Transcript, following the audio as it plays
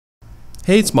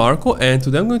Hey, it's Marco, and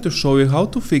today I'm going to show you how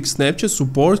to fix Snapchat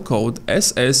support code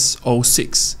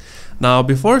SS06. Now,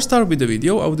 before I start with the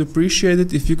video, I would appreciate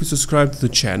it if you could subscribe to the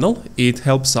channel. It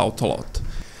helps out a lot.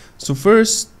 So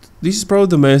first, this is probably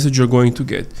the message you're going to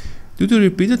get. Due to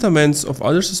repeated events of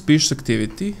other suspicious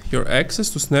activity, your access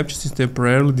to Snapchat is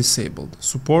temporarily disabled.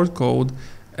 Support code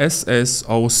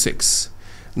SS06.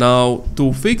 Now,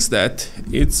 to fix that,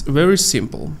 it's very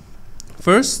simple.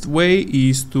 First way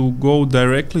is to go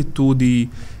directly to the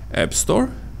App Store,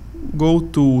 go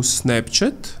to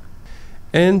Snapchat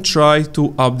and try to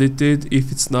update it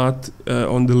if it's not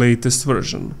on the latest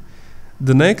version.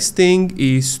 The next thing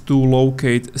is to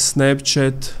locate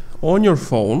Snapchat on your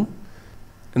phone,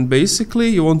 and basically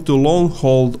you want to long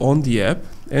hold on the app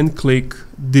and click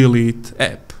delete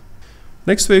app.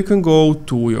 Next way, you can go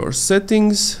to your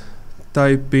settings,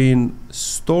 type in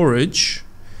storage.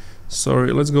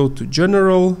 Let's go to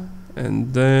general,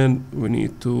 and then we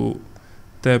need to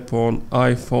tap on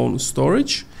iPhone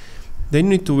storage. Then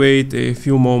you need to wait a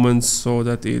few moments so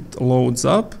that it loads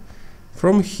up.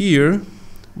 From here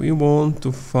we want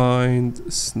to find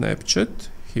Snapchat.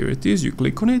 Here it is, you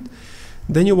click on it.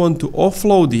 Then you want to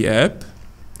offload the app,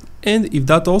 and if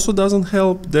that also doesn't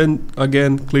help, then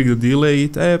again click the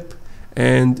delete app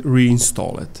and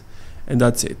reinstall it, and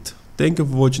that's it. Thank you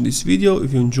for watching this video.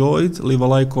 If you enjoyed, leave a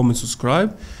like, comment,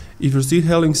 subscribe. If you're still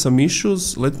having some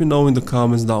issues, let me know in the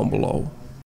comments down below.